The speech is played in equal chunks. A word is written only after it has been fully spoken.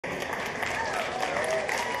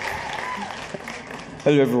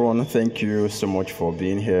Hello, everyone. Thank you so much for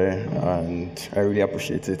being here, and I really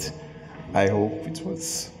appreciate it. I hope it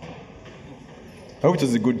was. I hope it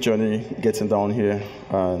was a good journey getting down here,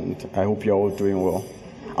 and I hope you're all doing well.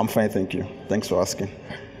 I'm fine, thank you. Thanks for asking.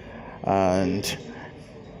 And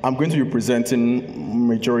I'm going to be presenting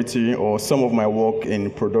majority or some of my work in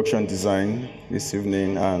production design this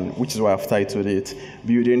evening, and which is why I've titled it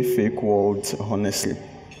 "Building Fake Worlds Honestly."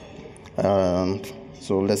 And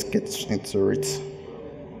so let's get into it.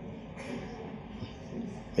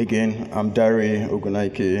 Again, I'm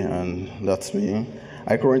Ogunnaike, and that's me.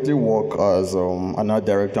 I currently work as an art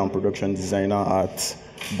director and production designer at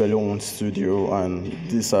Jelo Studio, and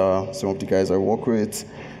these are some of the guys I work with.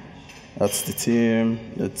 That's the team.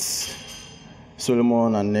 It's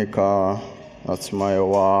Solomon and Neka. That's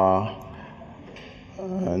Mayowa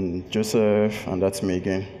and Joseph, and that's me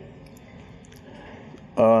again.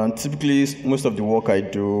 Typically, most of the work I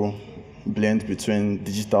do blend between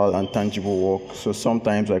digital and tangible work. So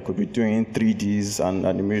sometimes I could be doing 3Ds and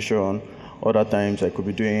animation. Other times I could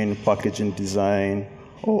be doing packaging design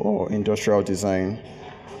or industrial design.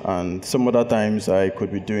 And some other times I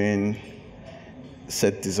could be doing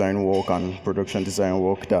set design work and production design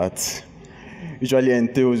work that usually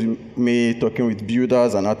entails me talking with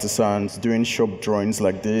builders and artisans, doing shop drawings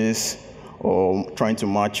like this, or trying to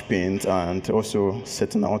match paint and also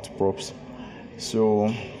setting out props.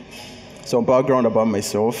 So some background about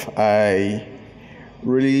myself, I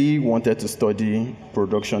really wanted to study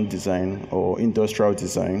production design or industrial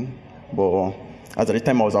design, but at the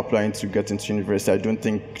time I was applying to get into university, I don't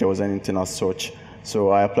think there was anything as such. So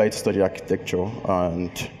I applied to study architecture,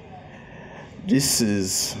 and these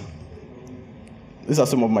are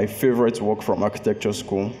some of my favorite work from architecture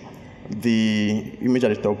school. The image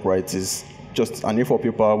at the top right is just an A4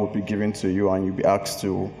 paper will be given to you, and you'll be asked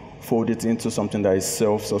to fold it into something that is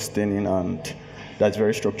self-sustaining and that's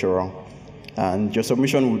very structural. And your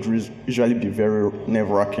submission would usually be very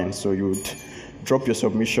nerve-wracking. So you would drop your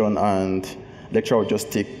submission, and lecturer would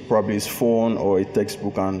just take probably his phone or a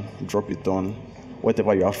textbook and drop it on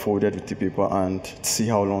whatever you have folded with the paper and see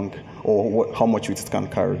how long or how much weight it can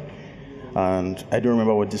carry. And I don't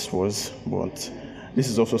remember what this was, but this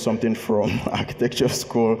is also something from architecture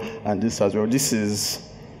school, and this as well. This is,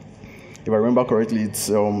 if I remember correctly, it's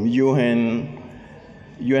UN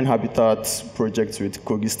Habitat project with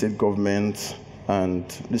Kogi State government, and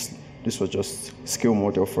this was just scale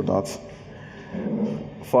model for that.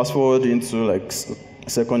 Fast forward into like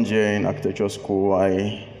second year in architecture school,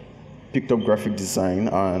 I picked up graphic design,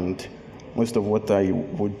 and most of what I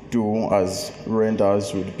would do as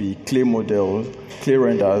renders would be clay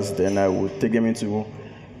renders. Then I would take them into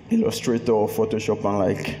Illustrator or Photoshop and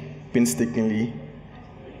like painstakingly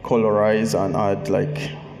colorize and add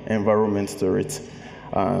like environment to it.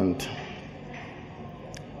 And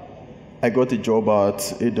I got a job at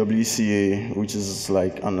AWCA, which is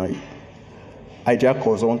like an idea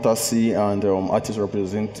consultancy and artist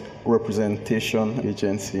representation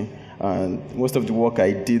agency. And most of the work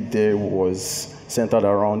I did there was centered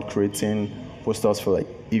around creating posters for like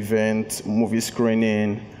events, movie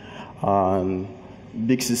screening, and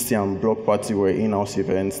Big 60 and Block Party were in-house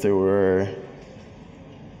events. They were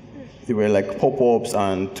like pop-ups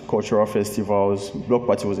and cultural festivals. Block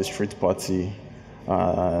Party was a street party.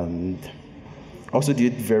 And also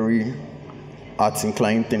did very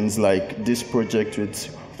art-inclined things like this project with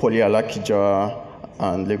Poly Alakija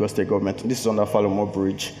and Lagos State government. This is under Falomo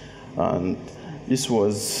Bridge. And this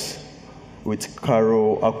was with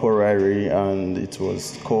Caro Akporari, and it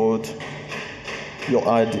was called Your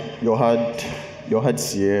Had's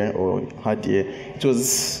Year or Had Year. It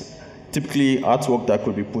was typically artwork that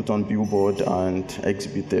could be put on billboard and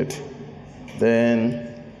exhibited. Then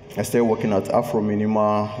I started working at Afro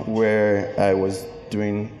Minima, where I was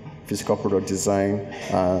doing physical product design,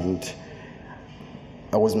 and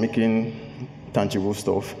I was making tangible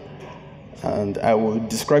stuff. And I would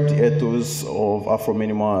describe the ethos of Afro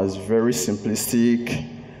Minima as very simplistic,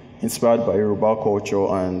 inspired by Yoruba culture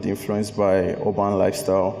and influenced by urban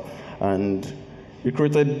lifestyle. And we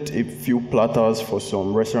created a few platters for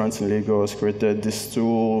some restaurants in Lagos, created this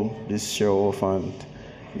stool, this shelf, and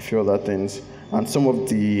a few other things. And some of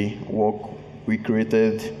the work we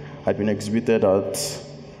created had been exhibited at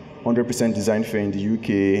 100% Design Fair in the UK,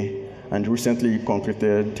 and recently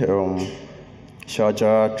completed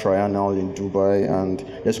Sharjah Triennial in Dubai, and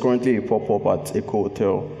there's currently a pop-up at Eco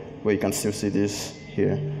Hotel where you can still see this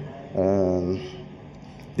here.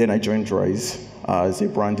 Then I joined Rise as a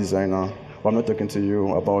brand designer. But I'm not talking to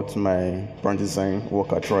you about my brand design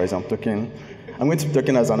work at Rise. I'm going to be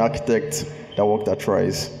talking as an architect that worked at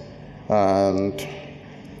Rise. And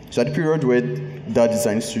So at the period where that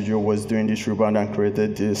design studio was doing this rebrand and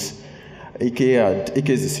created this, AK is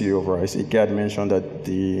the CEO of Rice. AK had mentioned that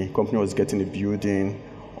the company was getting a building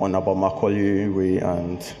on about Macaulay Way,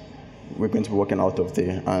 and we're going to be working out of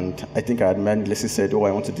there. And I think I had mindlessly said, "Oh,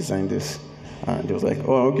 I want to design this," and he was like,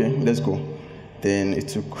 "Oh, okay, let's go." Then it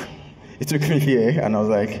took me here, and I was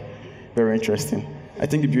like, very interesting. I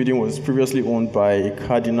think the building was previously owned by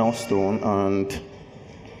Cardinal Stone, and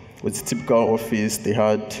was a typical office. They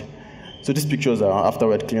had, so these pictures are after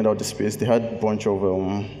we had cleaned out the space. They had a bunch of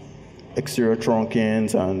exterior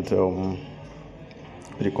trunkings and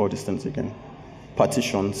what do you call these things again?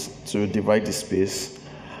 Partitions to divide the space.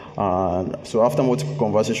 So after multiple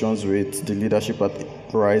conversations with the leadership at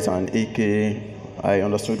Rise and AK, I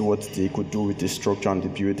understood what they could do with the structure and the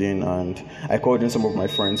building, and I called in some of my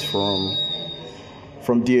friends from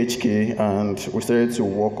DHK, and we started to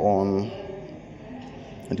work on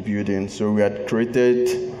the building. So we had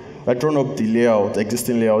drawn up the layout,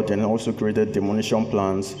 existing layout, and also created demolition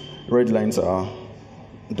plans. Red lines are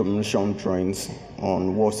demolition drawings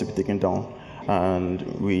on walls to be taken down, and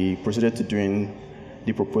we proceeded to doing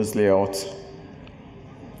the proposed layout.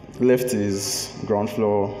 Left is ground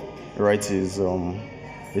floor, right is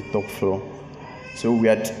the top floor. So we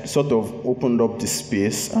had sort of opened up the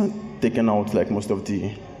space and taken out like most of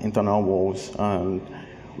the internal walls, and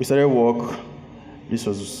we started work. This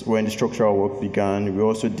was when the structural work began. We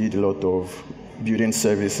also did a lot of building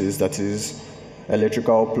services, that is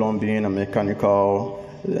electrical, plumbing, and mechanical,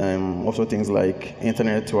 also things like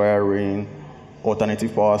internet wiring,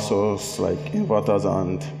 alternative power source like inverters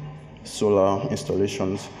and solar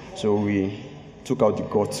installations. So we took out the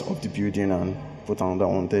guts of the building and put another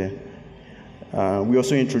one there. We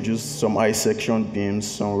also introduced some I-section beams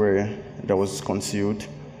somewhere that was concealed,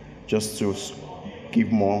 just to give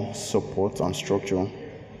more support and structure.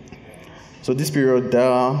 So this period,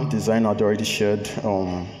 their designer had already shared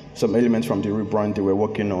some elements from the rebrand they were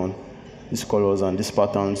working on. These colors and these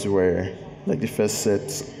patterns were like the first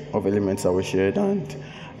set of elements that were shared, and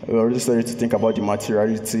we already started to think about the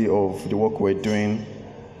materiality of the work we're doing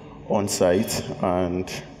on site and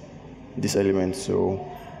these elements. So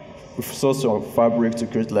we saw some fabric to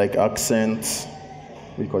create like accent,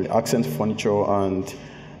 we call it accent furniture, and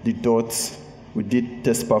the dots. We did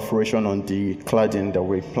test perforation on the cladding that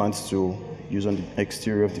we planned to use on the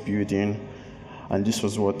exterior of the building, and this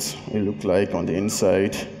was what it looked like on the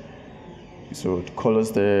inside. So the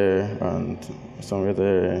colors there and somewhere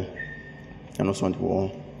there, and also on the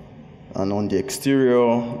wall. And on the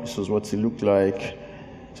exterior, this was what it looked like.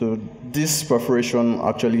 So this perforation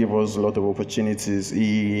actually gave us a lot of opportunities.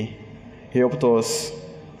 He helped us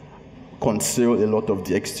conceal a lot of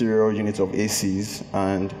the exterior units of ACs,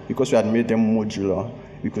 and because we had made them modular,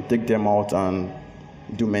 we could take them out and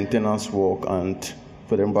do maintenance work and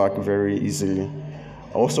put them back very easily.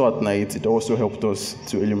 Also at night, it also helped us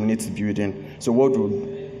to illuminate the building. So what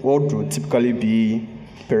would typically be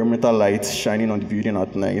perimeter lights shining on the building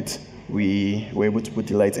at night, we were able to put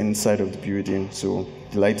the light inside of the building. So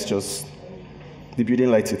the lights the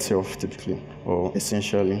building lights itself typically, or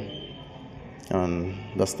essentially, and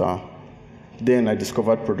that's that. Then I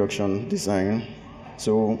discovered production design.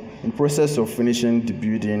 So in the process of finishing the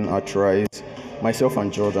building at Rise, myself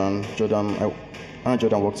and Jordan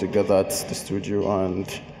worked together at the studio,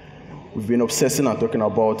 and we've been obsessing and talking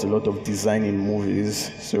about a lot of design in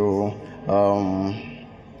movies. So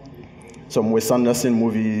some Wes Anderson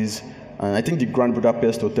movies, and I think the Grand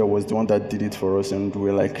Budapest Hotel was the one that did it for us, and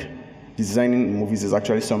we were like, designing in movies is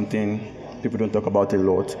actually something people don't talk about a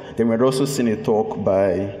lot. Then we had also seen a talk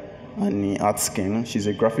by Annie Atskin. She's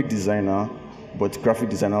a graphic designer, but graphic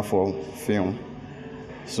designer for film.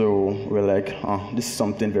 So we're like, this is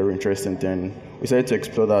something very interesting. Then we started to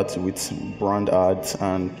explore that with brand ads,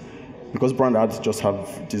 and because brand ads just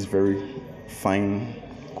have this very fine,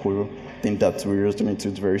 cool thing that we resonate to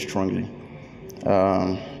very strongly.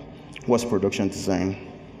 What's production design?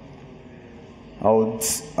 I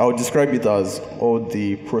would describe it as all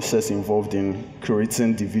the process involved in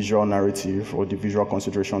creating the visual narrative or the visual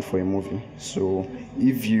consideration for a movie. So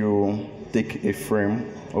if you take a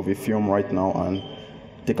frame of a film right now and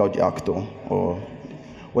take out the actor or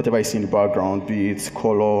whatever you see in the background, be it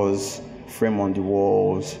colors, frame on the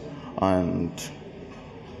walls, and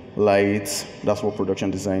lights, that's what production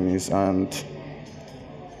design is. And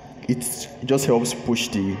it just helps push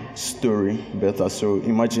the story better. So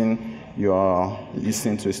imagine you are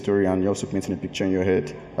listening to a story and you're also painting a picture in your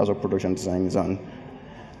head. That's what production design is. And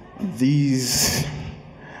these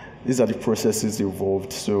these are the processes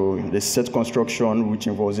involved. So the set construction, which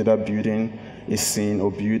involves either building a scene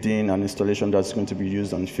or building an installation that's going to be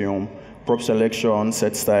used on film, prop selection,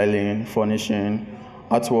 set styling, furnishing,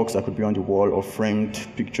 artworks that could be on the wall or framed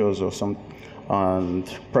pictures or some,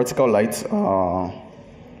 and practical light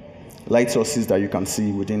sources that you can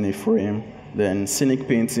see within a frame. Then scenic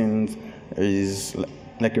painting is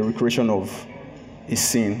like a recreation of a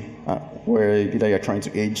scene where either you're trying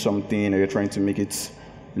to age something or you're trying to make it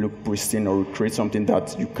look pristine or create something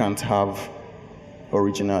that you can't have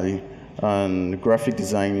originally. And graphic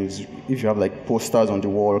design is if you have like posters on the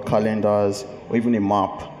wall, calendars, or even a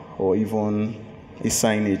map, or even a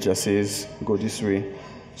signage that says go this way.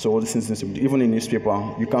 So all these things, even in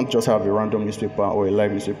newspaper, you can't just have a random newspaper or a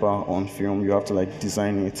live newspaper on film. You have to like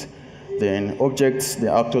design it. Then objects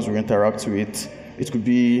the actors will interact with. It could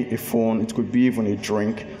be a phone, it could be even a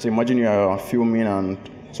drink. So imagine you are filming and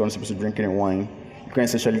someone's supposed to drink any wine. You can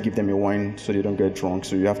essentially give them a wine so they don't get drunk.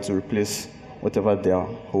 So you have to replace whatever they are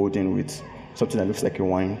holding with something that looks like a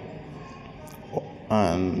wine.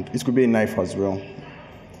 And it could be a knife as well.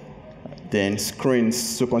 Then screens.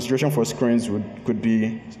 So consideration for screens could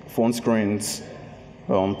be phone screens,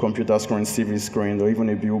 computer screens, TV screens, or even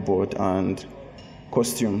a billboard, and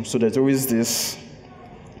costume. So there's always this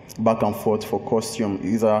back and forth for costume.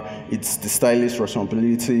 Either it's the stylist's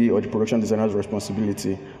responsibility or the production designer's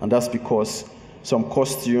responsibility. And that's because some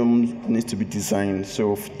costumes need to be designed.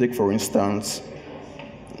 So take for instance,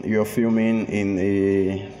 you're filming in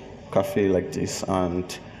a cafe like this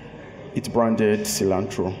and it's branded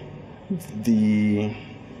cilantro. The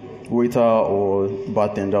waiter or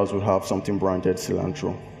bartenders will have something branded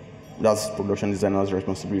cilantro. That's production designer's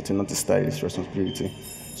responsibility, not the stylist's responsibility.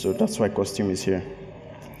 So that's why costume is here.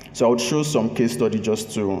 So I would show some case study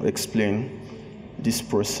just to explain this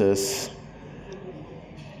process.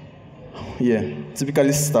 Yeah,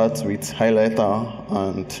 typically starts with highlighter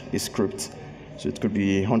and a script. So it could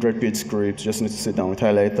be a 100-page script. You just need to sit down with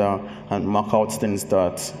highlighter and mark out things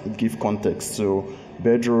that give context. So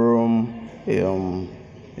bedroom,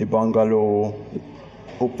 a bungalow,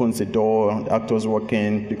 opens the door, the actor's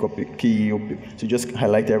working, pick up a key, so just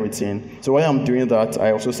highlight everything. So while I'm doing that,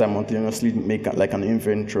 I also simultaneously make like an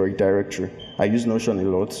inventory directory. I use Notion a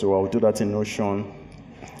lot, so I'll do that in Notion,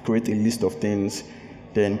 create a list of things,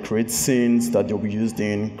 then create scenes that they'll be used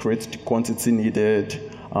in, create the quantity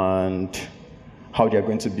needed, and how they're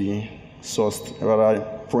going to be sourced, rather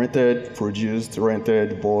printed, produced,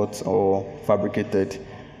 rented, bought, or fabricated.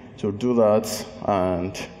 So do that,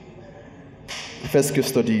 and the first case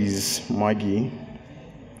study is Maggi.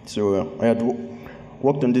 So I had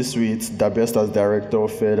worked on this with Dabest as director,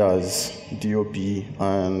 Fed as DOP,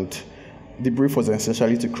 and the brief was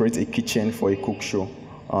essentially to create a kitchen for a cook show.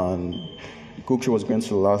 And the cook show was going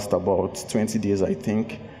to last about 20 days, I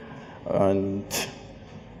think. And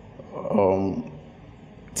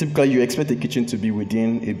typically you expect a kitchen to be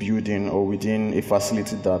within a building or within a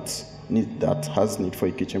facility that has need for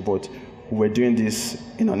a kitchen, but we're doing this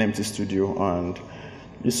in an empty studio, and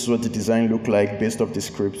this is what the design looked like based off the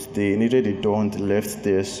script. They needed a door on the left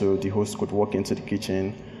there so the host could walk into the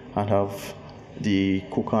kitchen and have the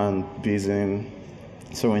cooker and basin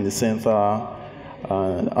so in the center.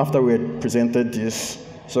 And after we had presented this,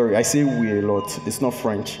 sorry, I say we a lot, it's not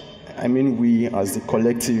French. I mean we as the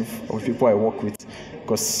collective of people I work with,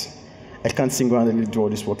 because I can't single-handedly do all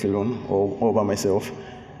this work alone or all by myself.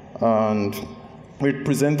 And we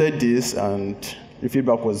presented this, and the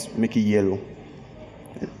feedback was make it yellow.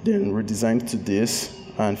 Then we redesigned to this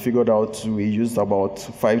and figured out we used about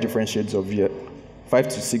 5 to 6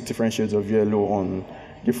 different shades of yellow on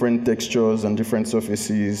different textures and different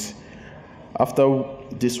surfaces. After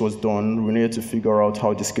this was done, we needed to figure out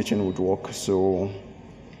how this kitchen would work. So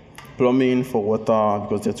plumbing for water,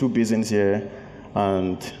 because there are 2 basins here,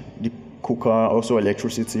 and the cooker, also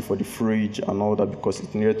electricity for the fridge and all that, because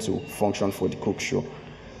it needed to function for the cook show.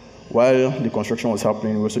 While the construction was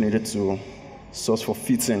happening, we also needed to source for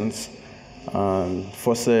fittings and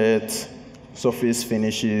faucets, surface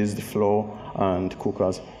finishes, the floor, and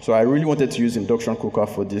cookers. So I really wanted to use induction cooker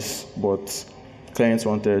for this, but clients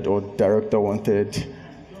wanted, or director wanted,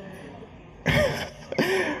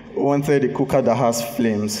 wanted a cooker that has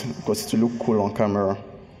flames because it will look cool on camera.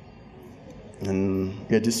 And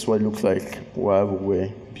yeah, this is what it looks like while we were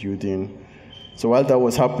building. So while that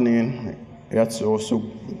was happening, I had to also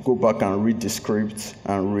go back and read the script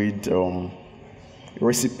and read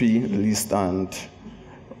recipe list and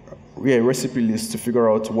recipe list to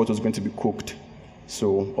figure out what was going to be cooked.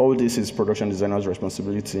 So all this is production designer's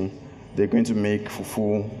responsibility. They're going to make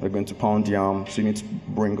fufu, they're going to pound yam, so you need to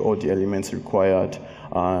bring all the elements required,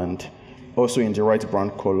 and also in the right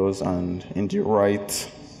brand colors and in the right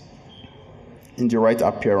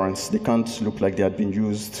appearance. They can't look like they had been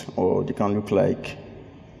used, or they can't look like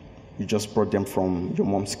you just brought them from your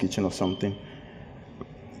mom's kitchen or something.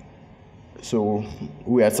 So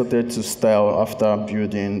we had started to style after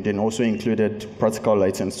building, then also included practical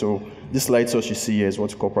lighting. So this light source you see here is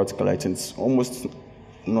what we call practical lighting. It's almost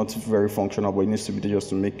not very functional, but it needs to be there just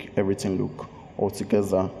to make everything look all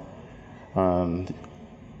together. And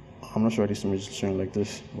I'm not sure this image is showing like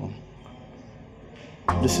this.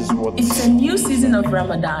 This is what... It's a new season of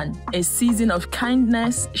Ramadan, a season of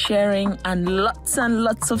kindness, sharing, and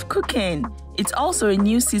lots of cooking. It's also a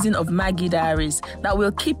new season of Maggi Diaries that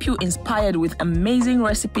will keep you inspired with amazing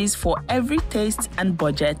recipes for every taste and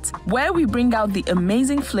budget, where we bring out the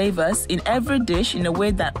amazing flavors in every dish in a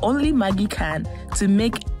way that only Maggi can, to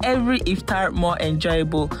make every iftar more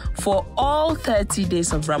enjoyable for all 30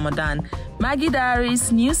 days of Ramadan. Maggi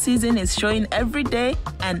Diaries' new season is showing every day,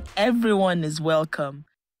 and everyone is welcome.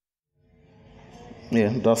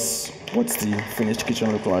 Yeah, that's what the finished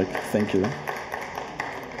kitchen look like. Thank you.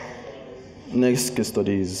 Next case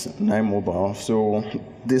study is Nine Mobile. So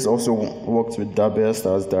this also worked with Dabest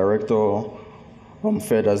as director,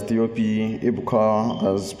 Fed as DOP,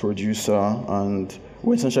 Ebuka as producer, and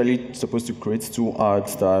we're essentially supposed to create 2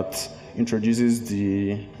 ads that introduces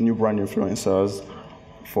the new brand influencers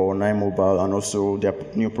for Nine Mobile and also their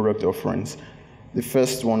new product offerings. The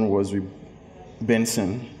first one was with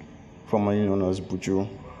Benson, formerly known as Buju,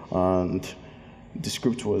 and the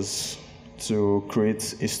script was to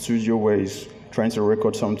create a studio where he's trying to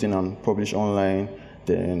record something and publish online,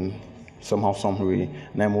 then somehow, some way,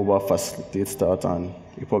 Nine Mobile facilitates that and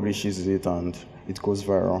he publishes it and it goes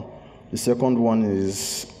viral. The second one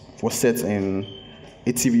was set in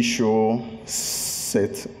a TV show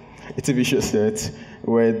set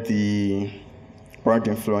where the brand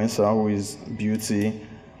influencer, who is Beauty,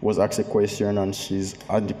 was asked a question and she's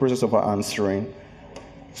at the process of her answering.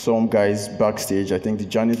 Some guys backstage, I think the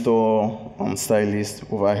janitor and stylist,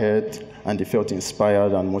 overheard, and they felt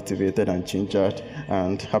inspired and motivated and gingered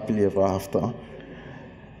and happily ever after.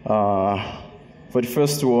 For the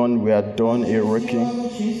first one, we had done a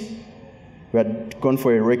recce. We had gone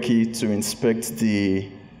for a recce to inspect the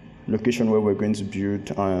location where we're going to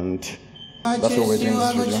build, and that's what we're doing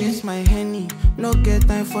this video. My henny, no get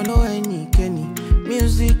time for no any Kenny.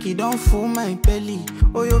 Music, it don't fool my belly.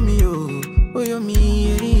 Oh yo me,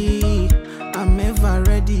 I'm ever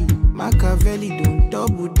ready. Machiavelli don't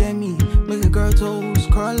double demi. Make a girl toes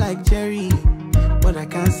curl like Jerry. But I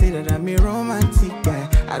can't say that I'm a romantic guy.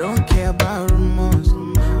 I don't care about remorse.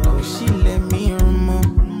 Oh, she let me remorse.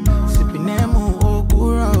 Sipping Nemo,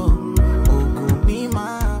 Oguro. Ogu me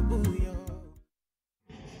my booyah.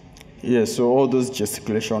 Yeah, so all those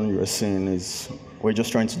gesticulation you are seeing is we're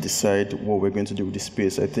just trying to decide what we're going to do with the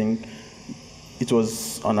space. I think it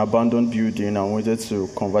was an abandoned building and wanted to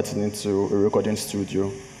convert it into a recording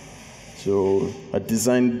studio. So I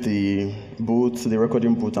designed the booth, the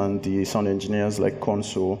recording booth, and the sound engineers like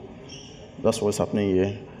console. That's what's happening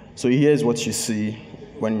here. So here is what you see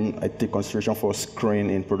when I take consideration for screen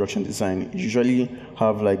in production design. You usually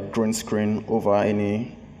have like green screen over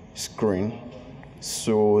any screen.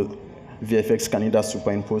 So VFX can either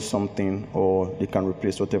superimpose something or they can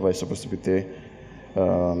replace whatever is supposed to be there.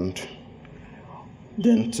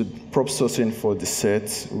 Then to prop sourcing for the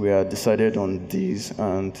set, we had decided on these,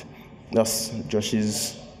 and that's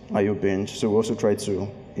Josh's IO bench. So we also try to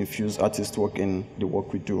infuse artist work in the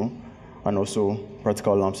work we do, and also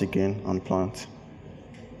practical lamps again and plant.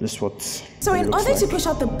 This is what So in order to push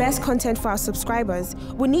out the best content for our subscribers,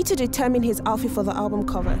 we need to determine his outfit for the album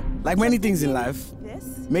cover. Like many things in life,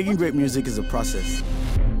 making great music is a process.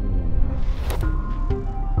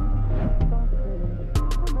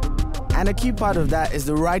 And a key part of that is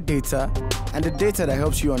the right data, and the data that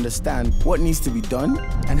helps you understand what needs to be done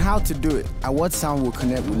and how to do it, and what sound will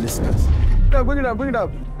connect with listeners. No, bring it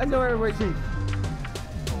up. I know everybody sees.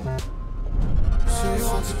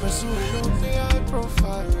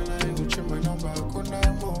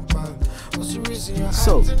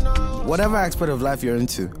 So, whatever aspect of life you're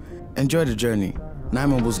into, enjoy the journey. Nine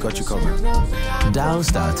Mobile's got you covered. Dial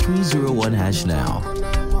 *301# now.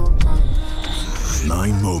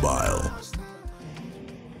 9 Mobile.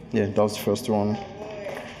 Yeah, that was the first one.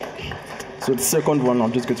 So the second one,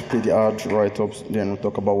 I'm just going to play the ad right up, then we'll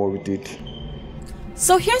talk about what we did.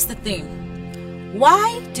 So here's the thing.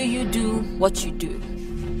 Why do you do what you do?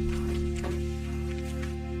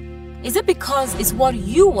 Is it because it's what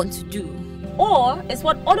you want to do? Or it's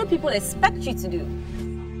what other people expect you to do?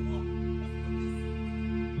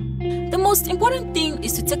 The most important thing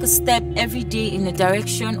is to take a step every day in the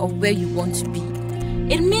direction of where you want to be.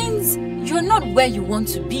 It means you're not where you want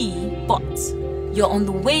to be, but you're on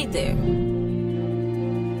the way there.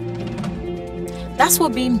 That's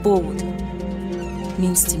what being bold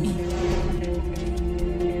means to me.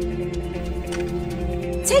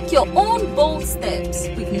 Take your own bold steps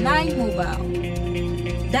with 9 Mobile.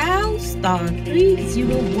 Dial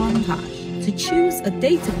 *301# to choose a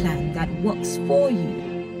data plan that works for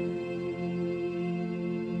you.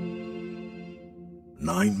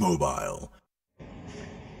 9 Mobile.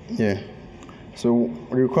 Yeah. So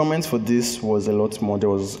the requirements for this was a lot more. There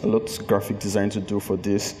was a lot of graphic design to do for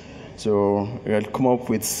this. So we had come up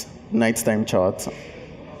with nighttime chart,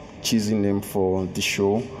 cheesy name for the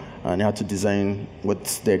show, and I had to design what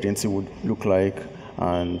the identity would look like.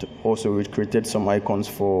 And also we created some icons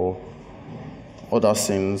for other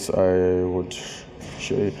scenes I would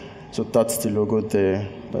show you. So that's the logo there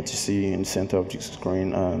that you see in the center of the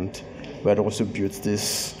screen. And we had also built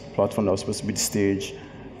this platform that was supposed to be the stage,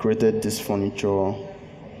 created this furniture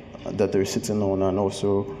that they're sitting on, and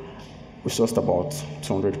also we sourced about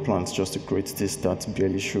 200 plants just to create this that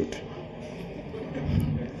barely showed.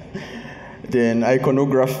 Then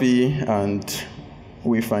iconography and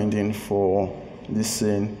wayfinding for this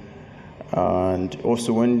scene, and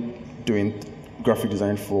also when doing graphic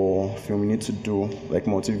design for film, you need to do like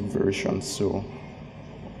multiple variations, so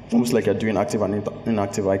almost like you're doing active and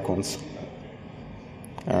inactive icons.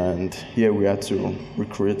 And here we had to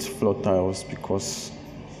recreate floor tiles because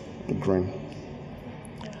green.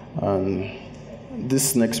 And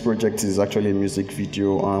this next project is actually a music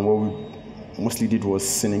video, and what we mostly did was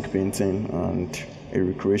scenic painting and a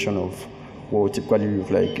recreation of what would typically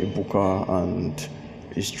look like a buka and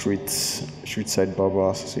a street side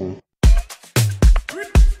barber scene.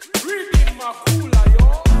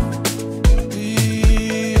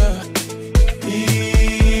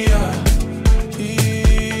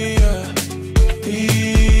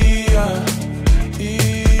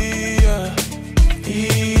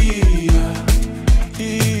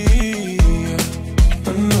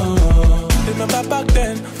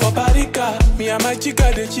 My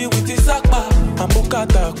chica de chi with the sakpa, and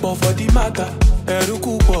bukata for the matter.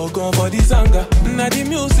 Eruku pogon for the zanga. Na the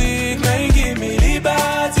music, na you give me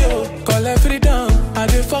liberty. Call it freedom, I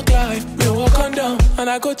dey fuck life, me walk on down, and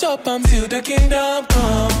I go chop till the kingdom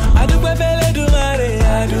come. I do bele do mare,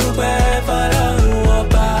 I do for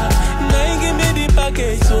opa. Na you give me the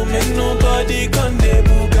package, so make nobody come de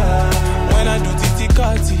buga. When I do titi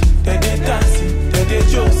kati, they dancing, they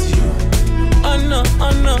josi you. Oh no,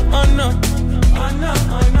 oh no, oh no.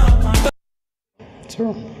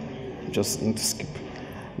 So, just need to skip.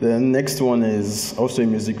 The next one is also a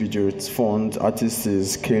music video. It's fun. The artist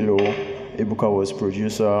is Jelo. Ebuka was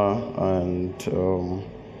producer, and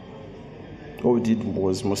what we did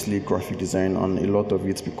was mostly graphic design, and a lot of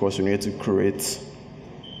it because we needed to create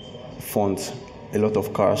font, a lot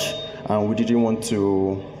of cash, and we didn't want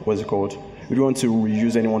to, we didn't want to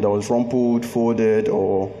reuse anyone that was rumpled, folded,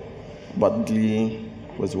 or badly,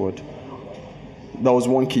 that was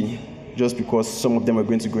wonky, just because some of them are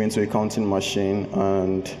going to go into a counting machine,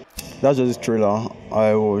 and that's just the trailer.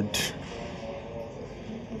 I would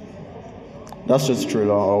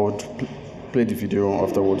play the video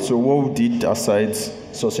afterwards. So what we did aside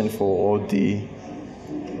sourcing for all the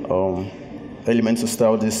elements to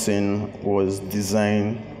style this scene was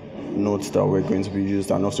design notes that were going to be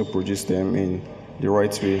used and also produce them in the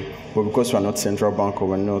right way. But because we're not central bank or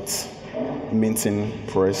we're not minting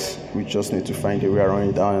press, we just need to find a way around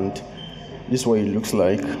it, and this is what it looks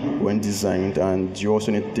like when designed. And you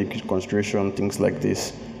also need to take into consideration things like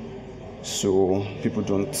this, so people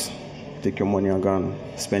don't take your money and go and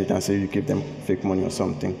spend it and say you give them fake money or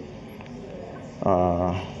something.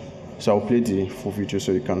 So I'll play the full video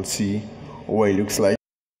so you can see what it looks like.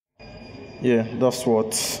 Yeah, that's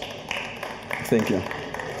what. Thank you,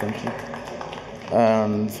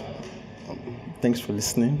 and thanks for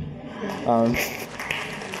listening.